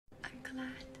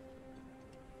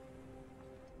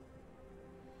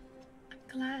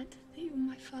glad that you were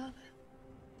my father.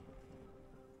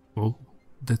 Oh,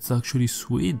 that's actually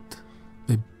sweet.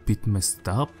 A bit messed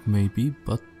up, maybe,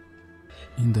 but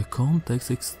in the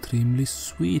context, extremely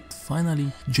sweet.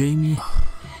 Finally, Jaime.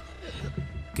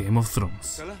 Game of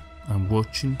Thrones. Myrcella? I'm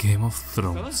watching Game of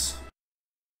Thrones.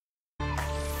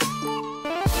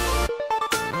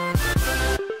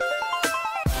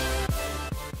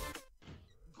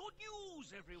 Good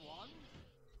news, everyone!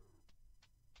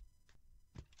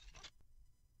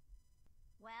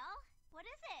 Well, what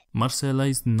is it? Myrcella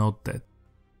is not dead.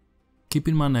 Keep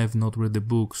in mind I have not read the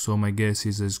book, so my guess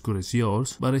is as good as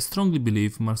yours, but I strongly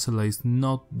believe Myrcella is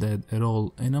not dead at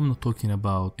all, and I'm not talking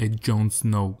about a Jon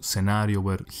Snow scenario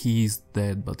where he is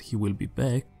dead but he will be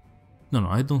back. No,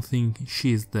 I don't think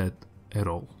she is dead at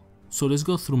all. So let's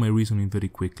go through my reasoning very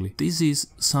quickly. This is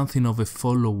something of a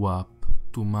follow-up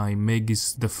to my Maggy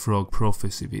the Frog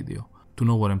prophecy video. To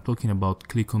know what I'm talking about,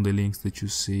 click on the links that you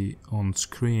see on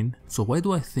screen. So why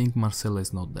do I think Myrcella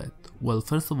is not dead? Well,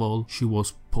 first of all, she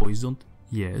was poisoned,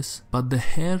 yes, but the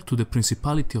heir to the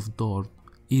Principality of Dorne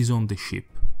is on the ship,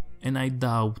 and I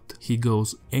doubt he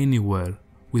goes anywhere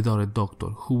without a doctor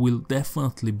who will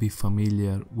definitely be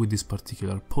familiar with this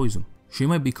particular poison. She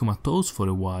might be comatose for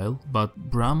a while, but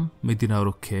Bram made it out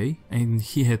okay, and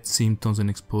he had symptoms and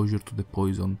exposure to the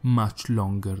poison much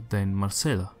longer than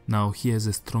Myrcella. Now he has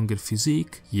a stronger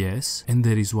physique, yes, and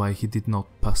that is why he did not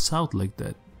pass out like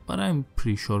that, but I'm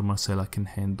pretty sure Myrcella can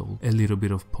handle a little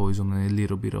bit of poison and a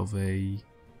little bit of a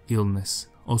illness.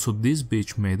 Also, this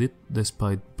bitch made it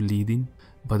despite bleeding.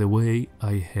 By the way,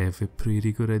 I have a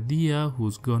pretty good idea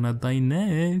who's gonna die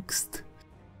next.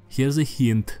 Here's a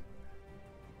hint.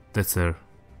 That's her.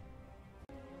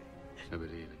 I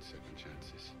believe in second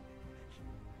chances.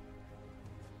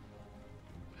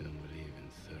 I don't believe in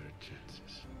third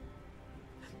chances.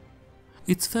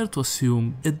 It's fair to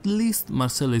assume at least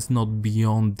Myrcella is not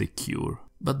beyond the cure.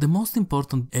 But the most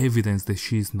important evidence that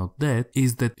she is not dead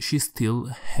is that she still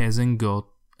hasn't got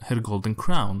her golden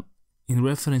crown. In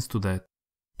reference to that,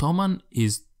 Tommen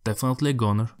is definitely a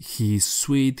goner, he is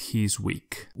sweet, he is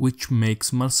weak, which makes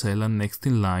Myrcella next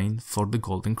in line for the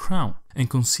golden crown. And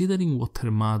considering what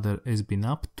her mother has been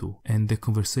up to and the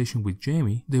conversation with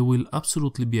Jaime, there will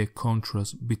absolutely be a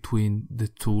contrast between the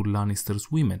two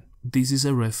Lannisters women. This is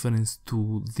a reference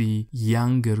to the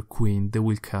younger queen that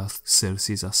will cast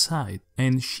Cersei's aside,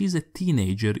 and she's a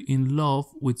teenager in love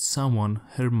with someone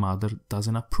her mother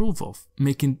doesn't approve of,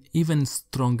 making even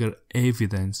stronger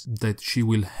evidence that she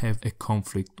will have a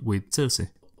conflict with Cersei.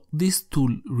 This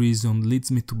two reason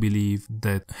leads me to believe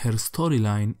that her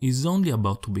storyline is only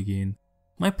about to begin.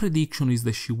 My prediction is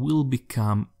that she will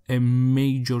become a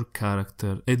major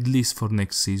character, at least for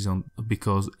next season,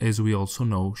 because as we also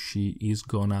know, she is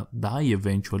gonna die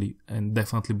eventually, and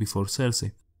definitely before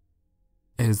Cersei,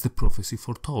 as the prophecy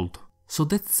foretold. So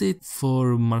that's it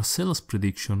for Myrcella's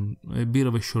prediction, a bit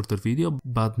of a shorter video,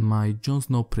 but my Jon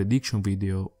Snow prediction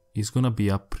video is gonna be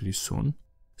up pretty soon.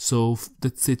 So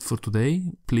that's it for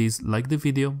today. Please like the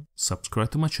video,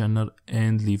 subscribe to my channel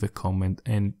and leave a comment,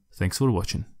 and thanks for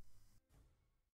watching.